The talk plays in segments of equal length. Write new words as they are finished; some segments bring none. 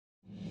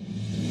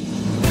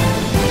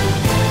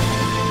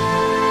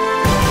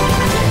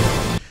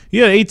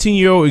You had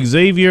 18-year-old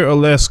Xavier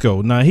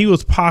Olesko. Now, he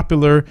was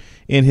popular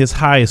in his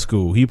high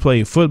school. He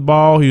played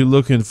football. He was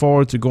looking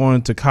forward to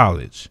going to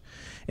college.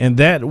 And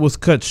that was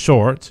cut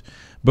short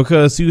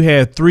because you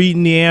had 3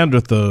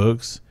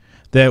 NeanderThugs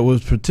that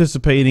was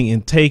participating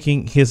in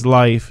taking his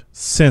life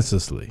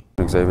senselessly.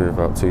 Xavier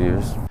about 2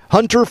 years.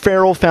 Hunter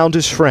Farrell found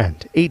his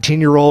friend,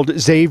 18-year-old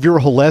Xavier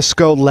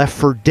Olesko, left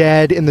for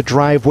dead in the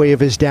driveway of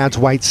his dad's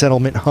white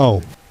settlement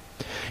home.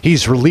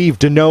 He's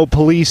relieved to know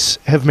police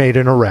have made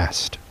an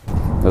arrest.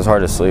 It was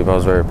hard to sleep. I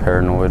was very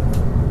paranoid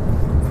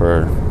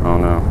for, I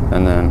don't know.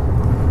 And then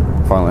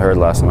finally heard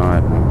last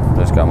night and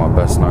just got my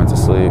best night of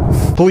sleep.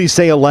 Police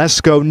say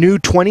Olesko knew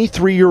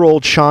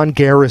 23-year-old Sean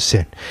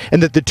Garrison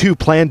and that the two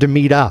planned to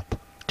meet up.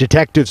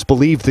 Detectives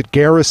believe that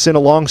Garrison,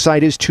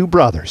 alongside his 2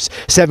 brothers,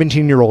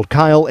 17-year-old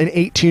Kyle and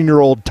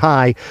 18-year-old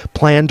Ty,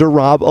 planned to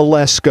rob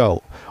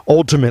Olesko,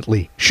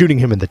 ultimately shooting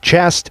him in the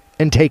chest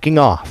and taking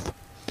off.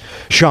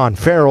 Sean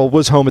Farrell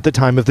was home at the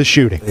time of the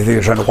shooting. They think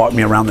they're trying to walk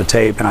me around the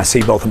tape, and I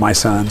see both of my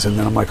sons, and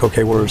then I'm like,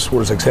 okay, where's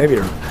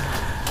Xavier?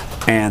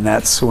 And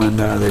that's when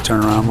they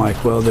turn around. I'm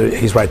like, well,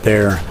 he's right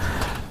there.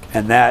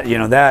 And that, you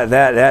know,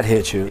 that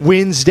hits you.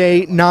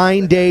 Wednesday,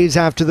 9 days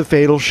after the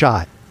fatal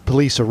shot,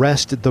 police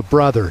arrested the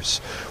brothers,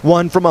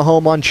 one from a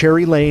home on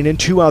Cherry Lane and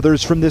 2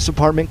 others from this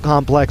apartment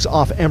complex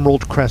off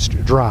Emerald Crest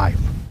Drive.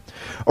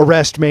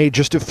 Arrest made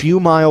just a few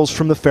miles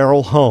from the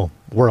Farrell home,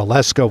 where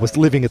Olesko was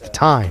living at the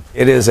time.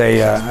 It is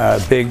a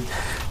big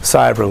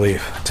sigh of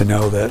relief to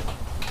know that,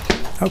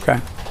 okay,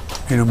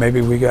 you know,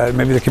 maybe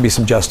there could be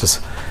some justice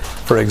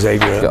for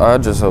Xavier. I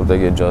just hope they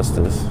get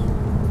justice.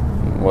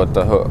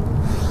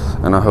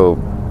 And I hope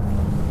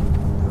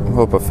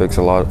it fixes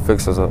a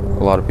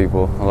lot of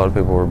people. A lot of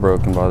people were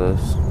broken by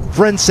this.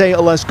 Friends say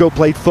Olesko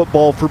played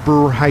football for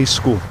Brewer High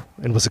School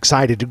and was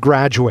excited to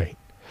graduate.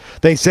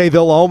 They say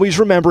they'll always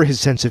remember his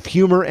sense of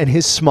humor and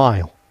his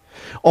smile.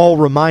 All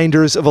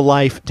reminders of a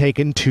life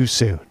taken too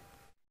soon.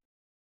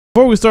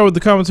 Before we start with the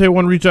commentary, I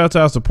want to reach out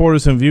to our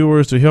supporters and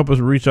viewers to help us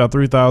reach our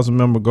 3,000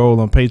 member goal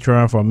on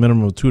Patreon for a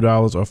minimum of $2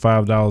 or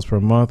 $5 per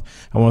month.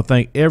 I want to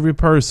thank every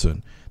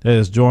person that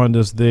has joined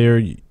us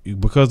there.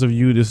 Because of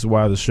you, this is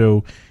why the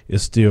show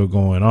is still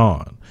going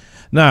on.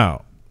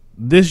 Now,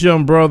 this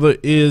young brother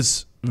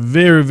is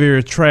very,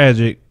 very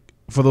tragic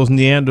for those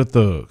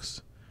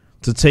NeanderThugs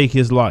to take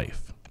his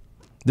life.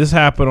 This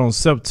happened on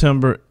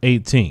September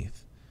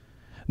 18th.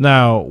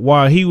 Now,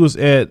 while he was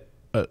at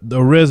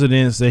the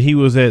residence that he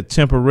was at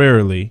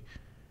temporarily,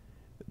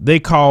 they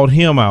called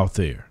him out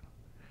there.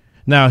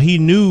 Now, he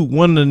knew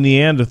one of the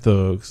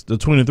NeanderThugs, the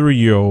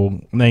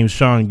 23-year-old named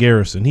Sean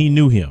Garrison. He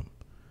knew him.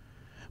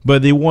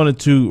 But they wanted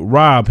to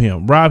rob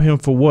him. Rob him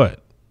for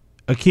what?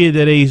 A kid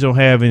that age don't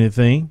have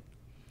anything.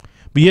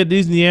 But yet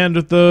these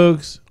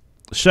NeanderThugs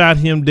shot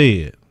him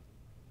dead.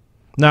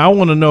 Now, I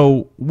want to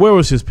know, where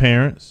was his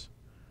parents?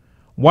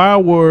 Why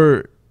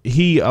were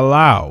he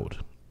allowed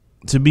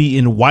to be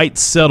in White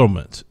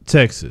Settlement,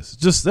 Texas?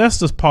 Let's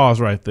just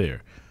pause right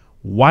there.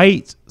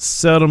 White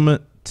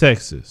Settlement,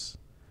 Texas.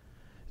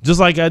 Just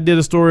like I did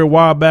a story a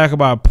while back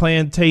about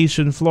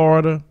Plantation,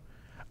 Florida.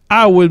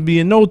 I wouldn't be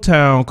in no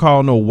town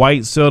called no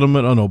White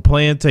Settlement or no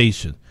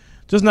Plantation.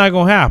 Just not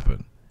gonna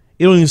happen.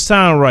 It don't even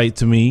sound right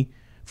to me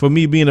for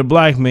me being a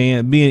black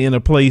man being in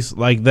a place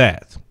like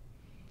that.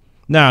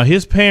 Now,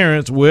 his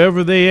parents,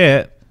 wherever they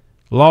at,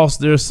 lost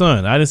their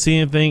son. I didn't see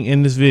anything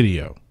in this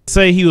video.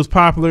 Say he was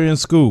popular in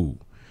school.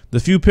 The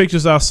few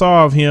pictures I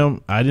saw of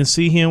him, I didn't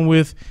see him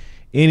with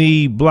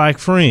any black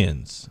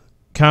friends.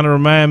 Kind of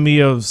remind me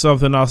of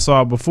something I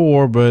saw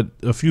before, but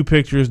a few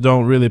pictures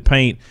don't really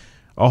paint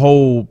a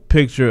whole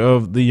picture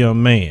of the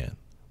young man,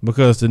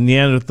 because the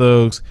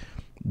NeanderThugs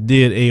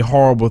did a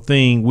horrible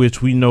thing,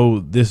 which we know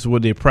this is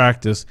what they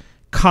practice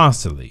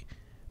constantly.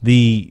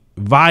 The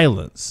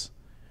violence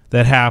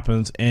that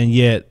happens, and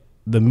yet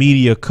the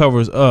media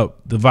covers up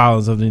the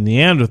violence of the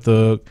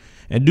NeanderThug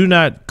and do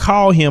not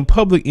call him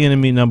public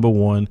enemy number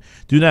 1.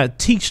 Do not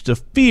teach to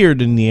fear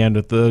the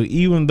NeanderThug,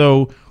 even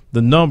though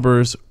the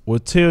numbers will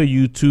tell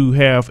you to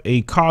have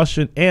a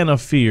caution and a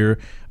fear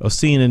of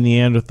seeing a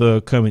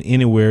NeanderThug coming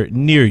anywhere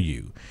near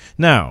you.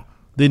 Now,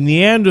 the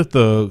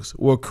NeanderThugs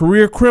were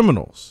career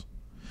criminals.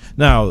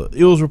 Now,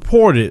 it was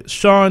reported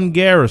Sean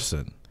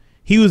Garrison,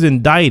 he was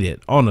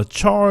indicted on a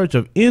charge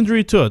of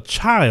injury to a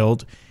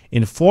child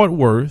in Fort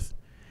Worth,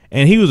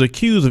 and he was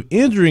accused of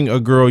injuring a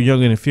girl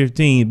younger than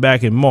 15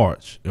 back in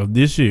March of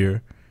this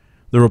year.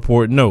 The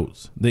report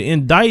notes the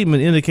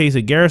indictment indicates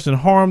that Garrison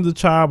harmed the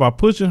child by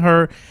pushing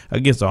her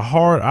against a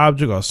hard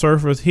object or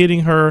surface,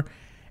 hitting her,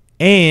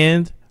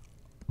 and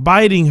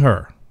biting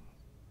her.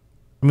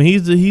 I mean,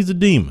 he's a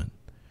demon.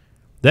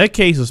 That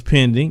case was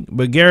pending,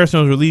 but Garrison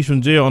was released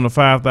from jail on a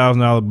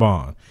 $5,000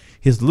 bond.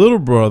 His little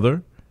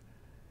brother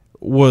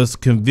was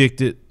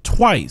convicted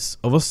twice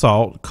of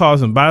assault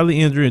causing bodily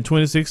injury in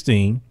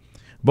 2016,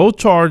 both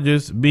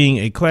charges being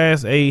a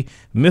Class A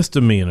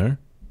misdemeanor.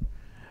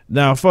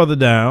 Now, further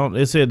down,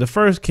 it said the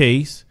first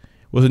case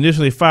was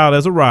initially filed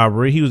as a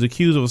robbery. He was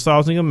accused of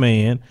assaulting a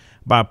man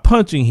by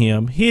punching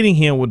him, hitting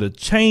him with a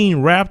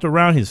chain wrapped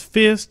around his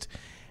fist,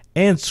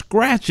 and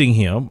scratching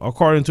him,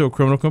 according to a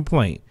criminal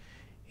complaint.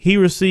 He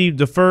received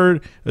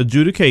deferred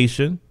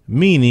adjudication,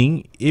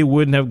 meaning it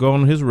wouldn't have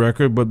gone on his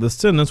record, but the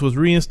sentence was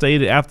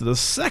reinstated after the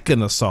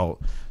second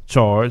assault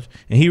charge,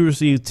 and he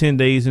received 10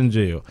 days in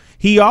jail.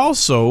 He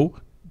also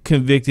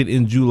convicted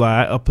in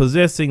July of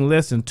possessing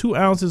less than 2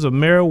 ounces of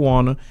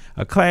marijuana,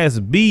 a Class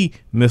B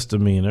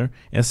misdemeanor,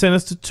 and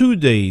sentenced to 2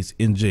 days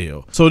in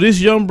jail. So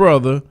this young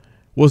brother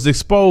was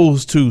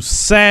exposed to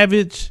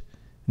savage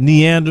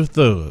Neander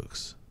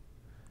thugs,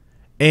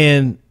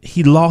 and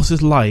he lost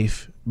his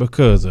life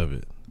because of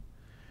it.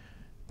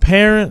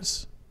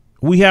 Parents,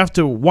 we have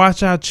to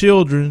watch our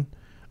children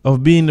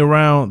of being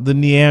around the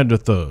Neander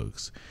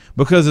thugs,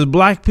 because as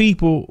black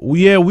people,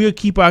 we'll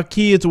keep our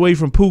kids away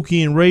from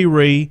Pookie and Ray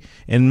Ray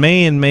and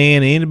Man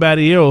and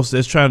anybody else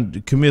that's trying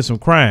to commit some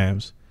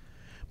crimes,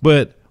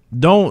 but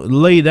don't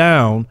lay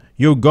down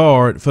your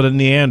guard for the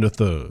Neander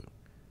thug.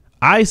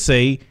 I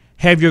say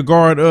have your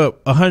guard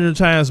up 100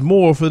 times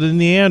more for the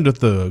Neander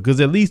thug, because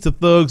at least the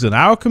thugs in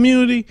our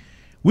community,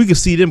 we can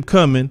see them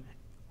coming.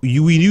 We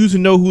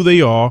usually know who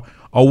they are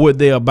or what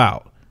they're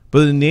about.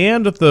 But the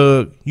Neander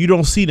thug, you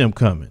don't see them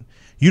coming.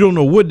 You don't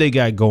know what they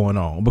got going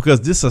on,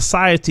 because this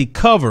society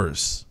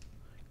covers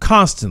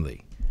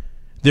constantly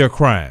their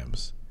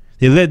crimes.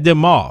 They let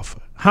them off.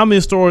 How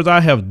many stories I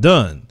have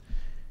done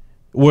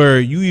where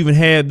you even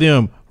had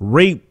them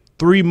rape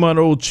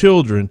 3-month-old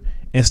children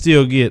and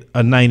still get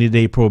a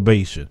 90-day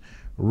probation.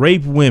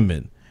 Rape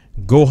women,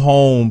 go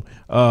home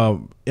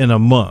in a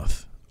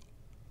month.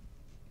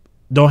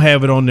 Don't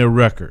have it on their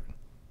record.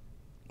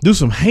 Do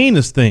some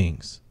heinous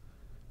things,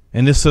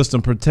 and this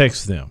system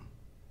protects them.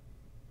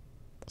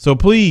 So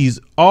please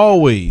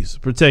always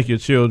protect your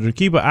children.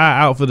 Keep an eye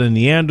out for the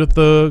Neander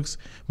thugs,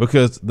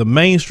 because the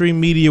mainstream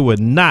media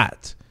would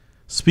not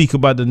speak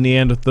about the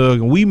Neander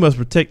thug, and we must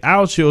protect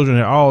our children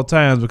at all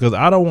times, because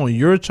I don't want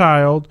your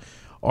child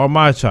or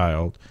my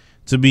child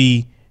to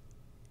be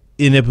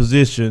in a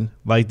position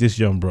like this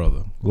young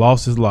brother.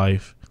 Lost his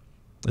life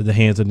at the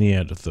hands of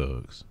Neander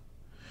thugs.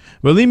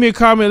 But leave me a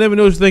comment. Let me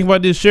know what you think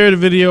about this. Share the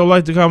video,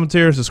 like the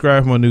commentary,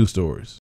 subscribe for more news stories.